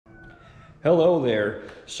Hello there.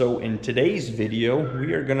 So in today's video,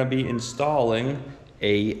 we are going to be installing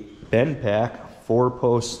a BendPak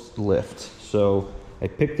 4-post lift. So I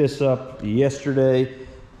picked this up yesterday.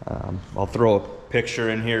 I'll throw a picture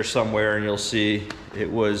in here somewhere and you'll see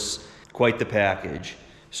it was quite the package.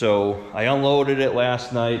 So I unloaded it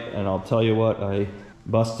last night and I'll tell you what, I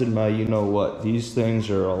busted my you-know-what. These things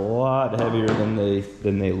are a lot heavier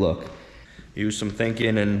than they look. Used some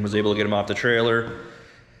thinking and was able to get them off the trailer.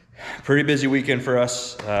 Pretty busy weekend for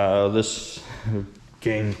us. This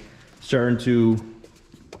gang starting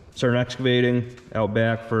excavating out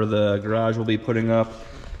back for the garage we'll be putting up.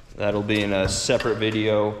 That'll be in a separate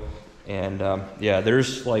video. And yeah,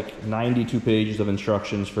 there's like 92 pages of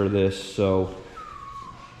instructions for this, so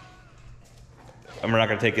I'm not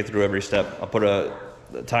gonna take you through every step. I'll put a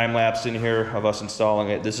time lapse in here of us installing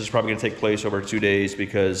it. This is probably gonna take place over 2 days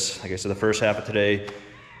because, like I said, the first half of today,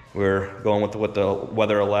 we're going with what the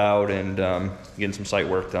weather allowed and getting some site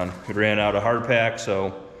work done. We ran out of hard pack,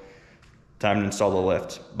 so time to install the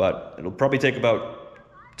lift. But it'll probably take about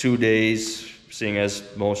 2 days, seeing as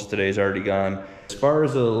most of today's already gone. As far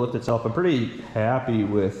as the lift itself, I'm pretty happy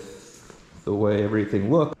with the way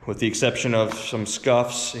everything looked, with the exception of some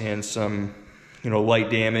scuffs and some, light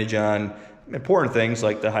damage on important things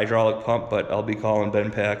like the hydraulic pump. But I'll be calling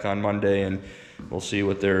BendPak on Monday, and we'll see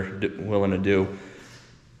what they're willing to do.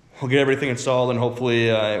 We'll get everything installed and hopefully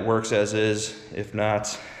it works as is. If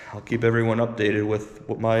not, I'll keep everyone updated with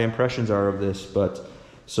what my impressions are of this. But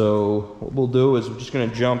so what we'll do is we're just gonna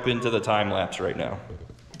jump into the time lapse right now.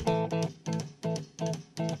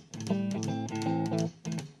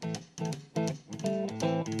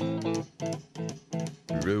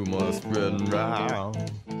 Rumors spreading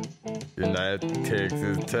round United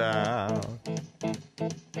Texas town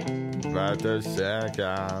about the shack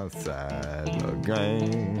outside the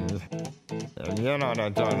games. And you know what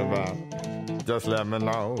I'm talking about. Just let me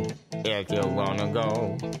know if you wanna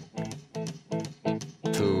go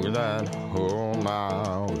to that home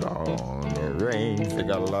out on the range. They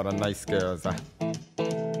got a lot of nice girls. I'm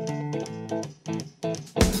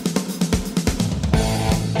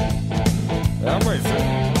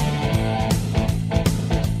racing.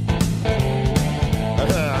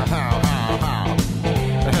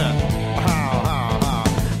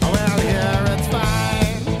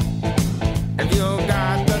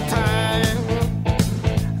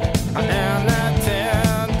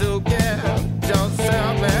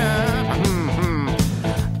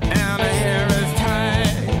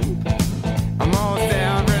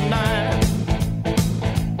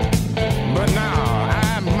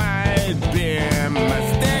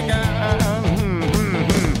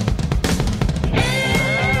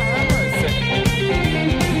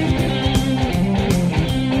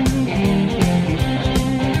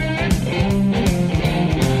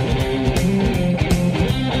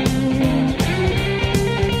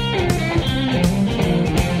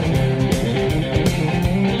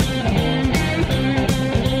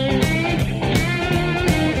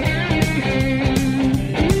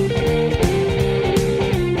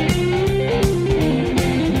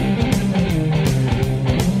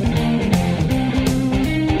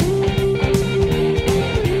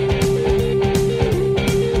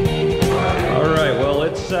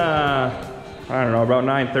 I don't know, about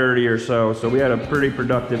 9:30 or so. So we had a pretty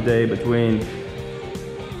productive day between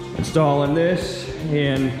installing this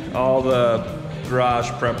and all the garage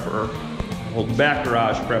prep, back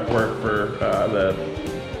garage prep work for the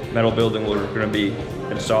metal building we're going to be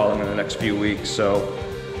installing in the next few weeks. So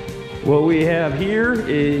what we have here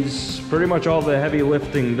is pretty much all the heavy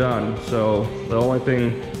lifting done. So the only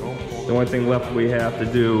thing left we have to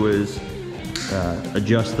do is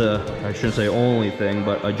adjust I shouldn't say only thing,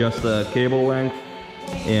 but adjust the cable length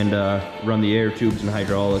and run the air tubes and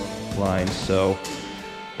hydraulic lines. So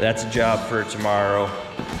that's a job for tomorrow,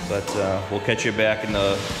 but we'll catch you back in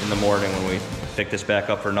the morning when we pick this back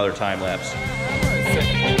up for another time lapse.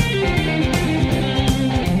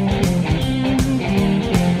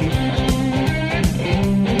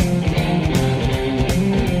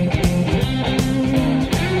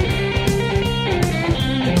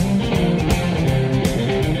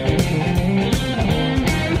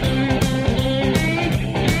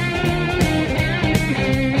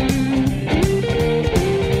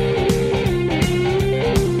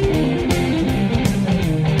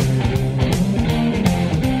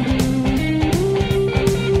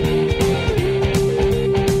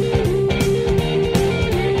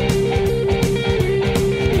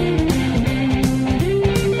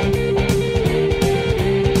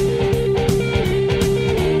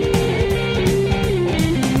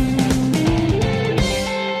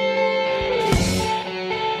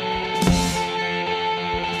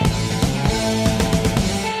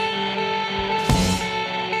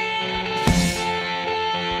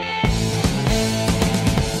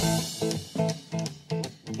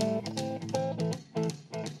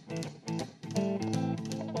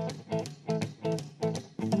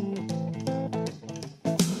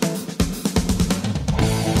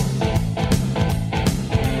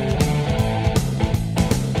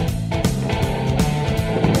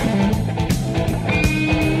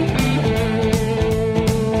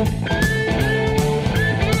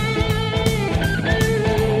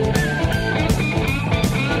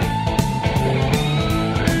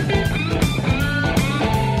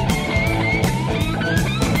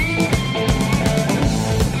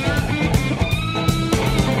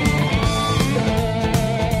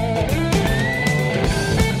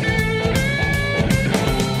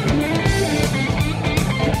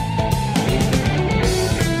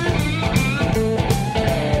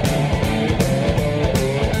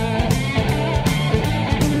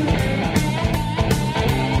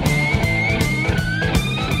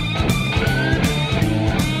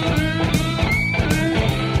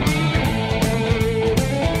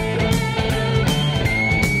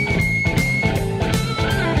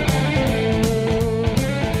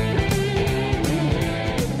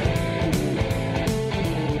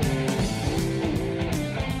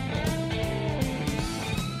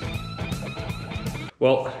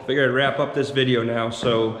 Well, I figured I'd wrap up this video now.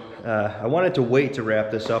 So I wanted to wait to wrap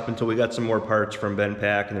this up until we got some more parts from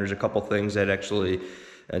BendPak, and there's a couple things that actually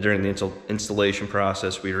during the installation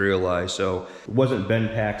process we realized. So it wasn't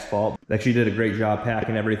BendPak's fault. They actually did a great job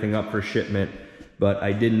packing everything up for shipment, but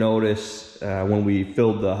I did notice when we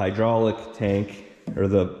filled the hydraulic tank, or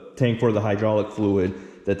the tank for the hydraulic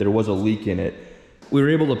fluid, that there was a leak in it. We were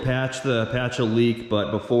able to patch a leak,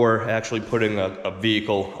 but before actually putting a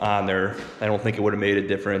vehicle on there, I don't think it would have made a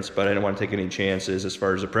difference, but I didn't want to take any chances as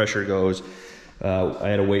far as the pressure goes. I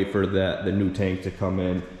had to wait for the new tank to come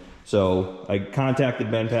in. So I contacted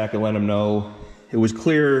BendPak and let them know. It was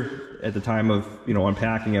clear at the time of,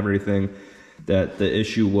 unpacking everything that the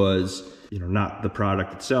issue was, not the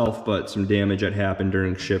product itself, but some damage that happened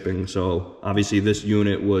during shipping. So obviously this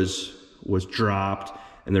unit was dropped,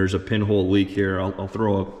 and there's a pinhole leak here. I'll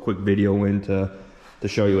throw a quick video in to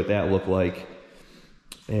show you what that looked like.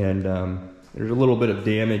 And there's a little bit of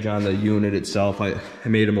damage on the unit itself. I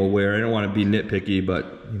made them aware. I don't want to be nitpicky,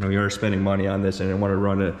 but you are spending money on this, and I don't want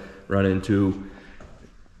to run into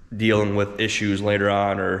dealing with issues later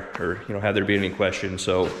on, or have there be any questions.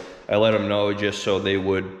 So I let them know just so they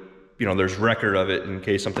would, there's record of it in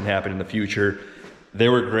case something happened in the future. They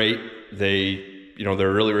were great. They're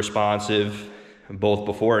really responsive, both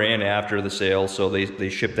before and after the sale, so they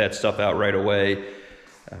shipped that stuff out right away,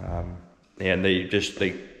 and they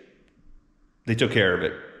took care of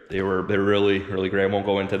it. They're really great. I won't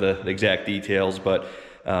go into the exact details, but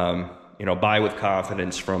buy with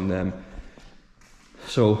confidence from them.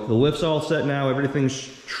 So the lift's all set now. Everything's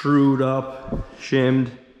trued up,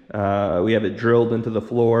 shimmed. We have it drilled into the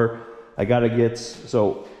floor.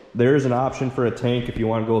 So there is an option for a tank if you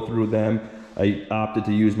want to go through them. I opted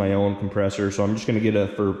to use my own compressor, so I'm just going to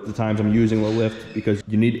for the times I'm using the lift, because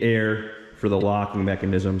you need air for the locking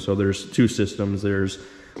mechanism. So there's two systems. There's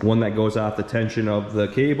one that goes off the tension of the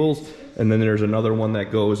cables, and then there's another one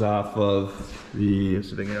that goes off of the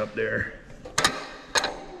thing up there.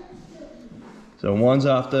 So one's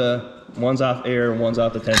off air, and one's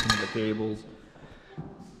off the tension of the cables.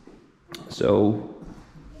 So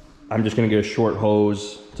I'm just going to get a short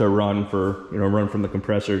hose to run from the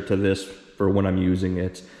compressor to this for when I'm using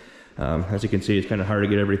it. As you can see, it's kind of hard to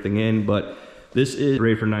get everything in, but this is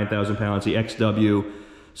rated for 9,000 pounds, the XW.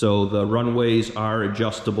 So the runways are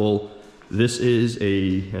adjustable. This is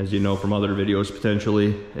as you know from other videos,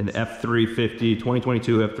 potentially an F350,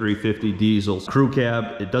 2022 F350 diesel. Crew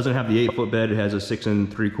cab, it doesn't have the 8-foot bed, it has a 6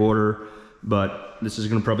 3/4, but this is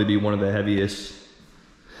gonna probably be one of the heaviest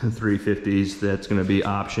 350s that's gonna be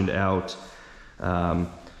optioned out.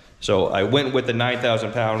 So I went with the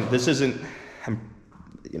 9,000 pound. This isn't,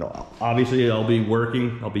 obviously I'll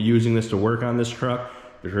be using this to work on this truck.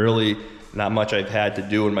 There's really not much I've had to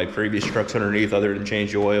do in my previous trucks underneath other than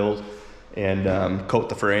change the oils and coat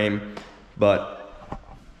the frame. But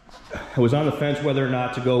I was on the fence whether or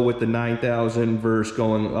not to go with the 9,000 versus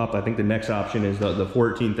going up. I think the next option is the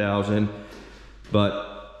 14,000,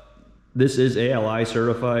 but this is ALI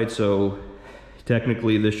certified, so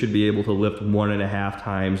technically this should be able to lift 1.5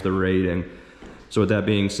 times the rating. So with that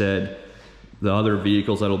being said, the other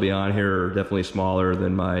vehicles that'll be on here are definitely smaller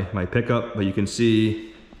than my pickup, but you can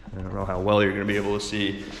see, I don't know how well you're gonna be able to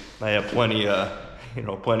see, I have plenty of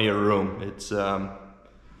room. It's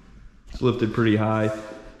lifted pretty high.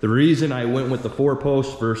 The reason I went with the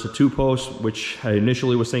 4-post versus the 2-post, which I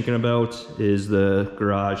initially was thinking about, is the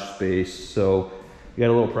garage space. So we got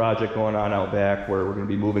a little project going on out back where we're gonna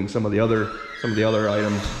be moving some of the other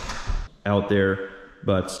items out there,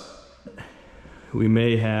 but we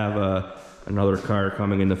may have another car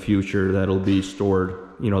coming in the future that'll be stored,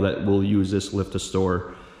 that will use this lift to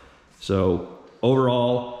store. So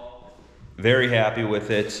overall, very happy with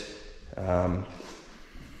it.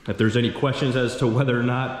 If there's any questions as to whether or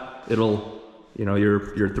not it'll, your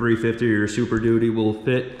 350 or your Super Duty will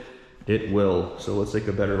fit, it will. So let's take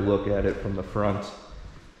a better look at it from the front.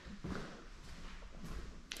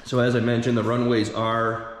 So as I mentioned, the runways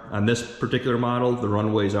are, on this particular model, the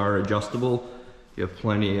runways are adjustable. You have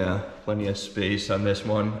plenty of space on this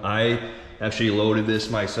one. I actually loaded this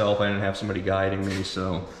myself. I didn't have somebody guiding me,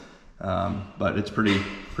 so, but it's pretty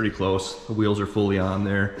close. The wheels are fully on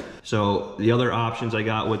there. So the other options I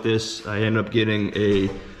got with this, I ended up getting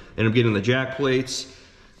the jack plates,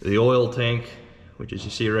 the oil tank, which is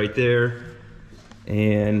you see right there,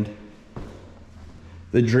 and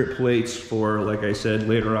the drip plates for, like I said,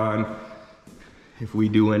 later on, if we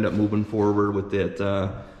do end up moving forward with that,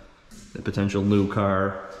 the potential new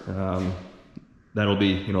car, that'll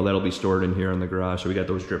be stored in here in the garage. So we got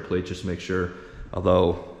those drip plates just to make sure,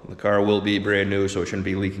 although the car will be brand new, so it shouldn't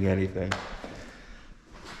be leaking anything.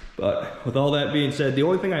 But with all that being said, the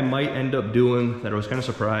only thing I might end up doing that I was kind of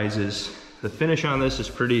surprised is the finish on this is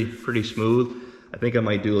pretty smooth. I think I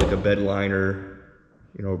might do like a bed liner,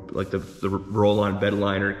 you know, like the roll-on bed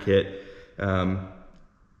liner kit.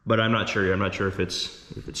 But I'm not sure. I'm not sure if it's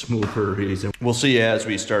smooth for a reason. We'll see as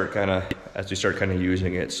we start kind of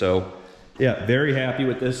using it. So yeah, very happy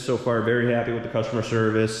with this so far. Very happy with the customer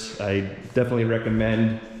service. I definitely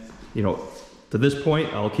recommend, you know, to this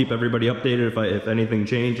point, I'll keep everybody updated if anything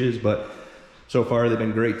changes, but so far they've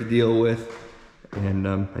been great to deal with, and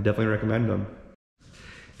I definitely recommend them.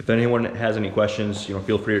 If anyone has any questions, you know,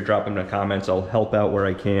 feel free to drop them in the comments. I'll help out where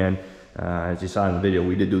I can. As you saw in the video,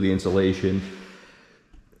 we did do the installation.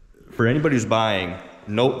 For anybody who's buying,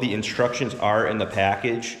 note the instructions are in the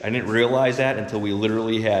package. I didn't realize that until we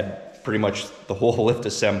literally had pretty much the whole lift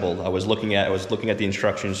assembled. I was looking at the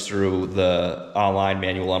instructions through the online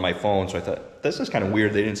manual on my phone, so I thought, this is kind of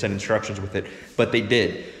weird, they didn't send instructions with it, but they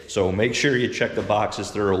did. So make sure you check the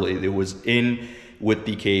boxes thoroughly. It was in with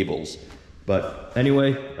the cables. But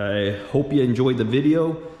anyway, I hope you enjoyed the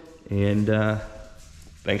video, and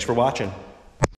thanks for watching.